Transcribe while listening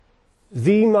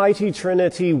The mighty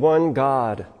Trinity, one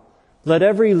God, let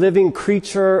every living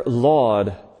creature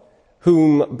laud,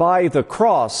 whom by the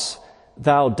cross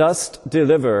thou dost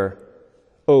deliver,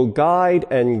 O guide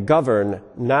and govern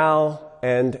now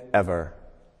and ever.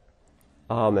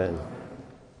 Amen.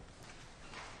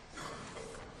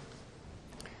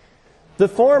 The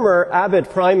former abbot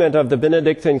primate of the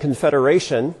Benedictine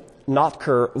Confederation,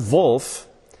 Notker Wolff,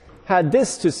 had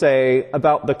this to say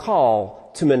about the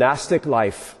call to monastic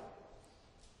life.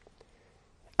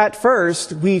 At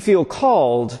first, we feel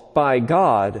called by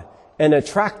God and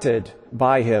attracted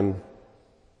by Him.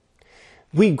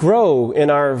 We grow in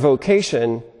our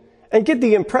vocation and get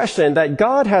the impression that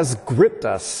God has gripped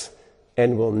us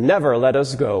and will never let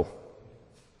us go.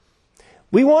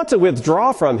 We want to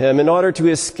withdraw from Him in order to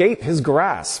escape His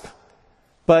grasp,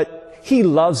 but He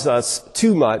loves us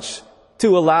too much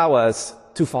to allow us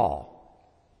to fall.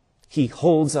 He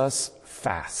holds us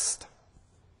fast.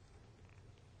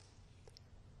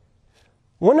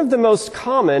 One of the most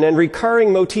common and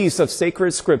recurring motifs of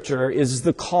sacred scripture is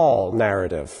the call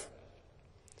narrative.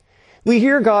 We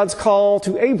hear God's call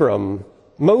to Abram,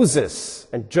 Moses,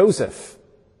 and Joseph,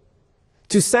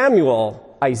 to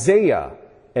Samuel, Isaiah,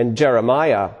 and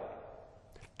Jeremiah,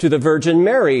 to the Virgin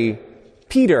Mary,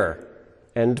 Peter,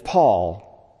 and Paul.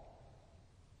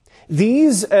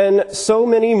 These and so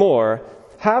many more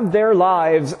have their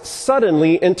lives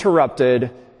suddenly interrupted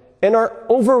and are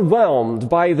overwhelmed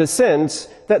by the sense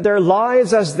that their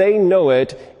lives as they know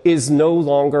it is no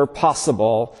longer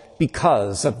possible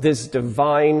because of this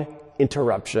divine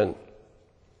interruption.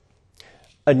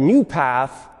 A new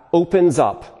path opens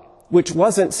up, which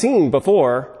wasn't seen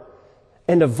before,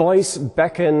 and a voice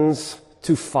beckons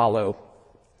to follow.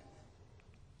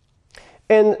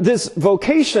 And this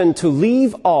vocation to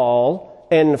leave all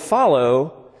and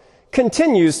follow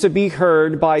continues to be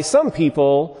heard by some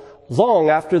people long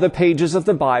after the pages of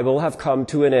the Bible have come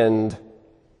to an end.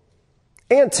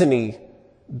 Antony,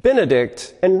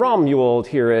 Benedict, and Romuald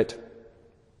hear it.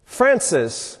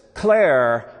 Francis,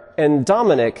 Clare, and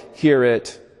Dominic hear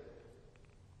it.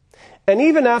 And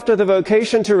even after the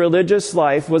vocation to religious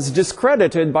life was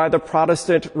discredited by the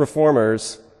Protestant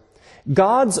reformers,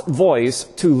 God's voice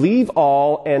to leave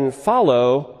all and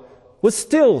follow was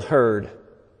still heard,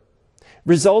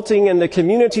 resulting in the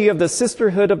community of the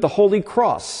Sisterhood of the Holy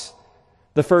Cross,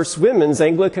 the first women's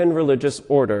Anglican religious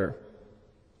order,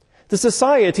 the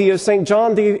Society of St.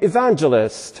 John the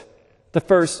Evangelist, the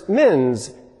first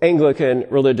men's Anglican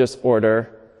religious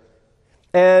order,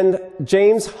 and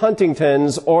James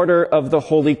Huntington's Order of the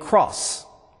Holy Cross,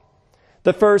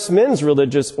 the first men's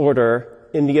religious order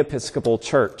in the Episcopal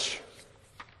Church.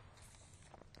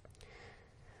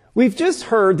 We've just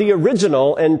heard the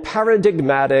original and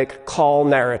paradigmatic call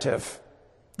narrative,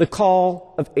 the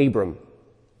call of Abram.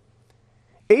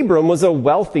 Abram was a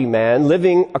wealthy man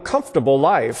living a comfortable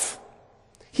life.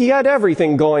 He had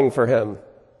everything going for him.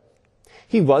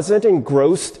 He wasn't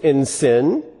engrossed in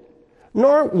sin,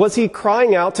 nor was he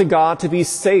crying out to God to be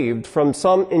saved from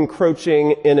some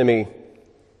encroaching enemy.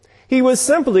 He was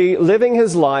simply living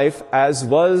his life as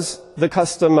was the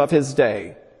custom of his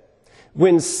day,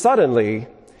 when suddenly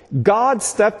God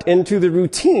stepped into the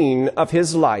routine of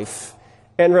his life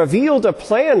and revealed a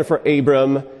plan for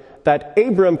Abram that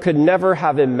Abram could never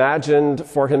have imagined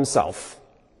for himself.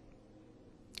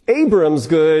 Abram's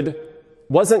good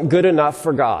wasn't good enough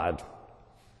for God.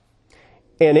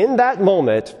 And in that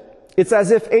moment, it's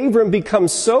as if Abram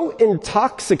becomes so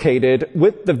intoxicated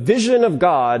with the vision of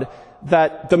God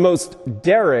that the most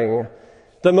daring,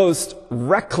 the most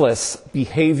reckless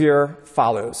behavior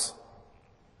follows.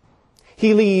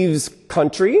 He leaves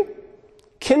country,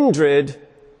 kindred,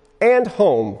 and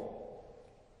home,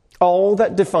 all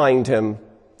that defined him,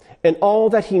 and all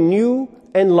that he knew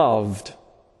and loved,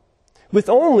 with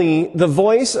only the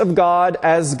voice of God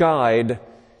as guide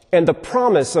and the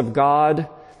promise of God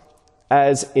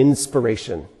as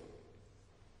inspiration.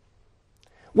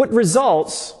 What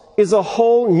results is a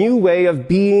whole new way of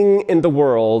being in the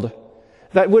world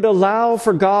that would allow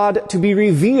for God to be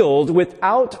revealed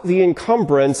without the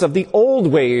encumbrance of the old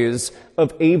ways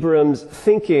of Abram's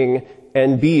thinking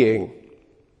and being.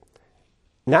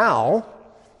 Now,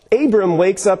 Abram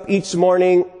wakes up each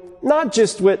morning not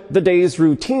just with the day's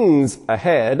routines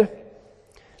ahead,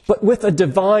 but with a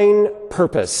divine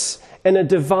purpose and a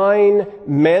divine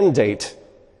mandate.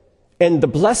 And the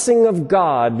blessing of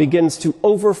God begins to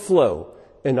overflow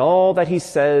in all that he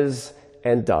says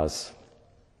and does.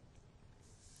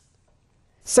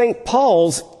 St.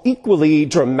 Paul's equally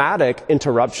dramatic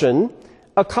interruption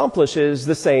accomplishes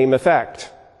the same effect.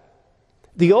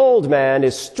 The old man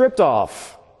is stripped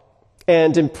off.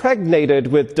 and impregnated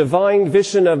with divine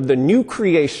vision of the new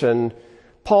creation,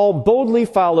 Paul boldly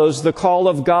follows the call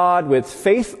of God with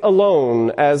faith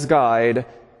alone as guide,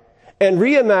 and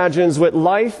reimagines what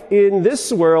life in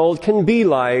this world can be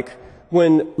like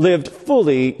when lived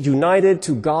fully united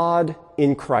to God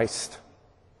in Christ.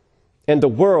 And the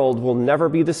world will never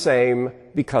be the same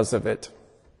because of it.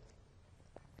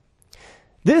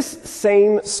 This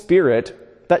same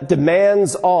spirit that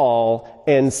demands all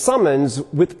and summons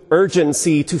with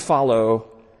urgency to follow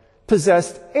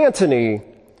possessed Antony,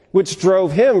 which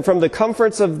drove him from the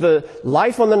comforts of the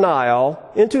life on the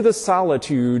Nile into the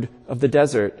solitude of the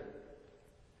desert.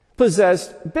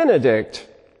 Possessed Benedict,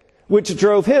 which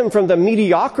drove him from the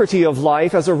mediocrity of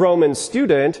life as a Roman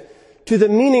student to the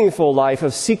meaningful life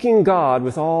of seeking God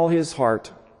with all his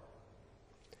heart.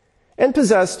 And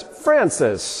possessed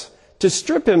Francis, to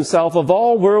strip himself of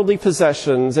all worldly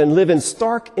possessions and live in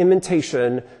stark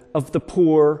imitation of the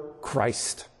poor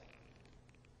Christ.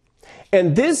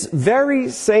 And this very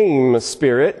same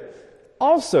spirit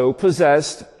also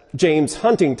possessed James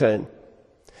Huntington,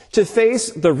 to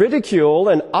face the ridicule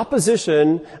and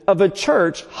opposition of a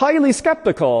church highly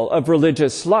skeptical of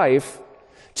religious life,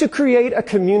 to create a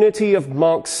community of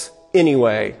monks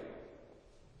anyway.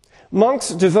 Monks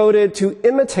devoted to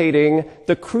imitating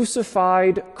the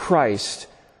crucified Christ,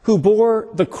 who bore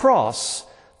the cross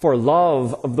for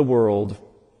love of the world.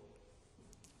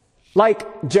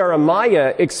 Like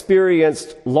Jeremiah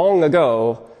experienced long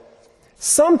ago,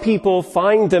 some people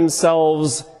find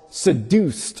themselves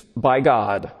seduced by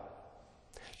God,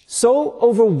 so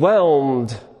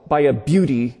overwhelmed by a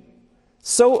beauty,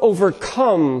 so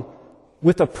overcome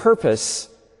with a purpose,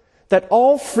 that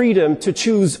all freedom to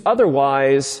choose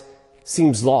otherwise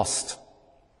seems lost.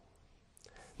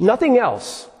 Nothing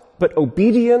else but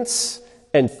obedience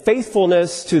and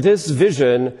faithfulness to this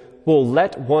vision will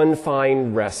let one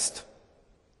find rest.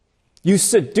 You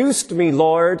seduced me,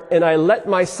 Lord, and I let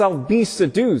myself be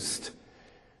seduced.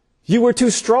 You were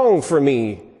too strong for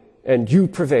me, and you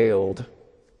prevailed.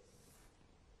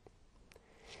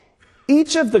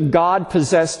 Each of the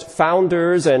God-possessed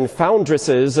founders and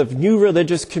foundresses of new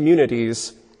religious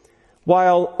communities,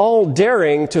 while all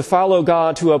daring to follow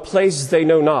God to a place they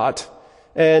know not,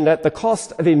 and at the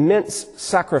cost of immense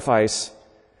sacrifice,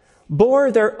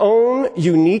 bore their own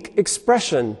unique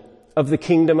expression of the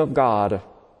kingdom of God.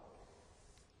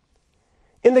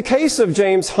 In the case of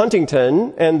James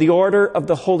Huntington and the Order of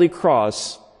the Holy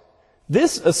Cross,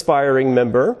 this aspiring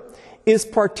member is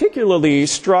particularly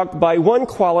struck by one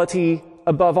quality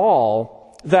above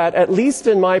all that, at least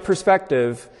in my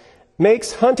perspective,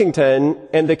 makes Huntington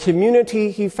and the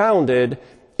community he founded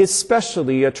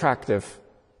especially attractive.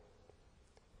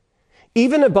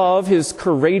 Even above his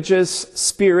courageous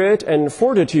spirit and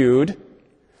fortitude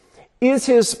is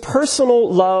his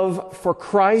personal love for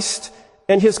Christ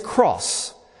and his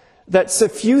cross that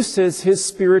suffuses his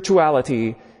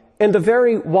spirituality, and the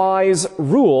very wise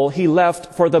rule he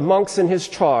left for the monks in his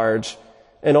charge,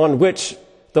 and on which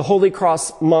the Holy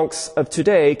Cross monks of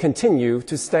today continue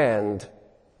to stand.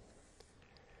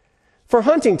 For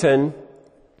Huntington,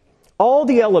 all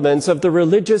the elements of the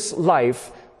religious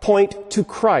life point to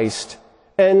Christ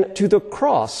and to the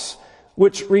cross,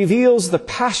 which reveals the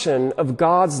passion of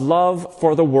God's love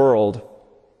for the world.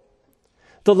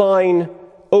 The line,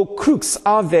 O crux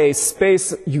ave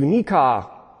spes unica,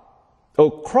 O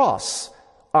cross,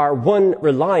 our one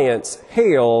reliance,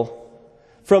 hail,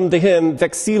 from the hymn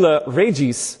Vexilla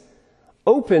Regis,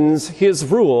 opens his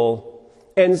rule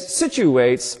and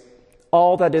situates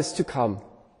all that is to come.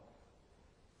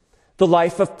 The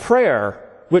life of prayer,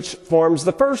 which forms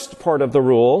the first part of the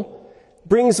rule,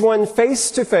 brings one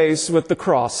face to face with the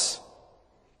cross.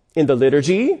 In the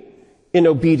liturgy, in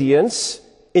obedience,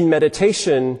 in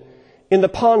meditation, in the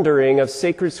pondering of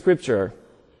sacred scripture.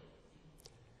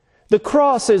 The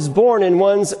cross is born in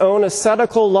one's own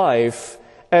ascetical life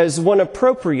as one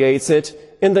appropriates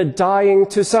it in the dying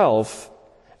to self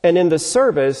and in the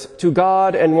service to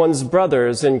God and one's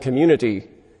brothers in community,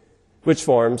 which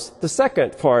forms the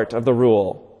second part of the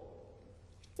rule.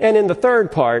 And in the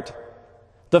third part,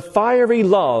 the fiery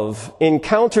love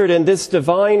encountered in this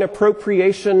divine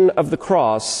appropriation of the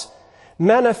cross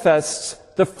manifests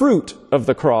the fruit of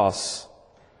the cross,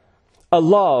 a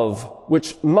love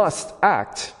which must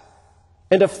act,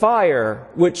 and a fire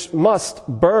which must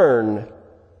burn,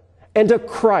 and a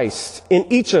Christ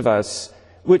in each of us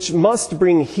which must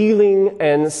bring healing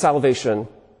and salvation.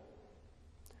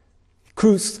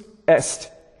 Crux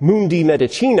est mundi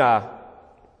medicina.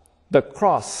 The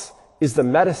cross is the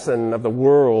medicine of the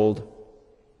world.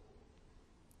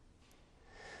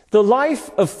 The life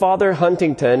of Father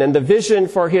Huntington and the vision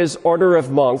for his order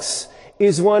of monks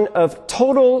is one of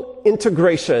total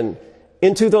integration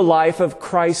into the life of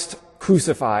Christ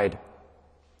crucified.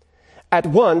 At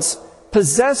once,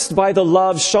 possessed by the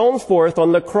love shown forth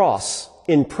on the cross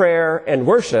in prayer and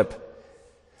worship,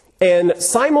 and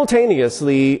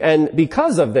simultaneously, and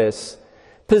because of this,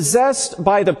 possessed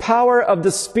by the power of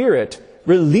the Spirit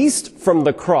released from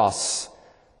the cross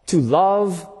to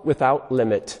love without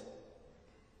limit.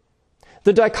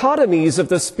 The dichotomies of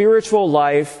the spiritual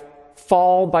life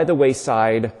fall by the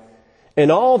wayside,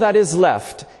 and all that is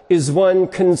left is one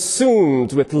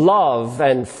consumed with love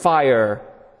and fire,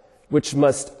 which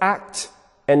must act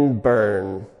and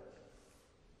burn.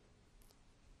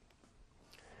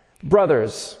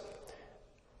 Brothers,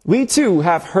 we too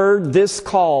have heard this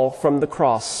call from the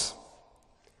cross.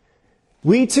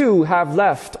 We too have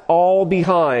left all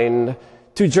behind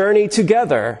to journey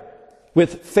together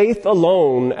with faith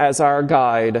alone as our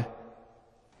guide.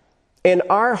 And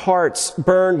our hearts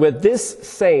burn with this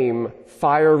same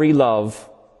fiery love.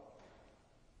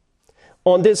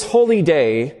 On this holy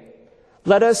day,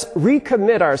 let us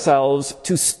recommit ourselves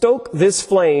to stoke this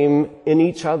flame in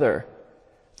each other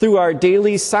through our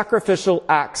daily sacrificial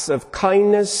acts of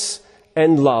kindness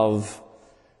and love,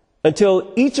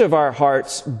 until each of our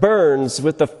hearts burns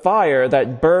with the fire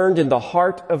that burned in the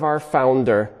heart of our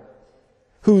founder,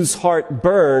 whose heart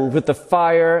burned with the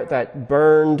fire that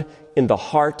burned in the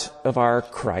heart of our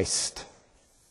Christ.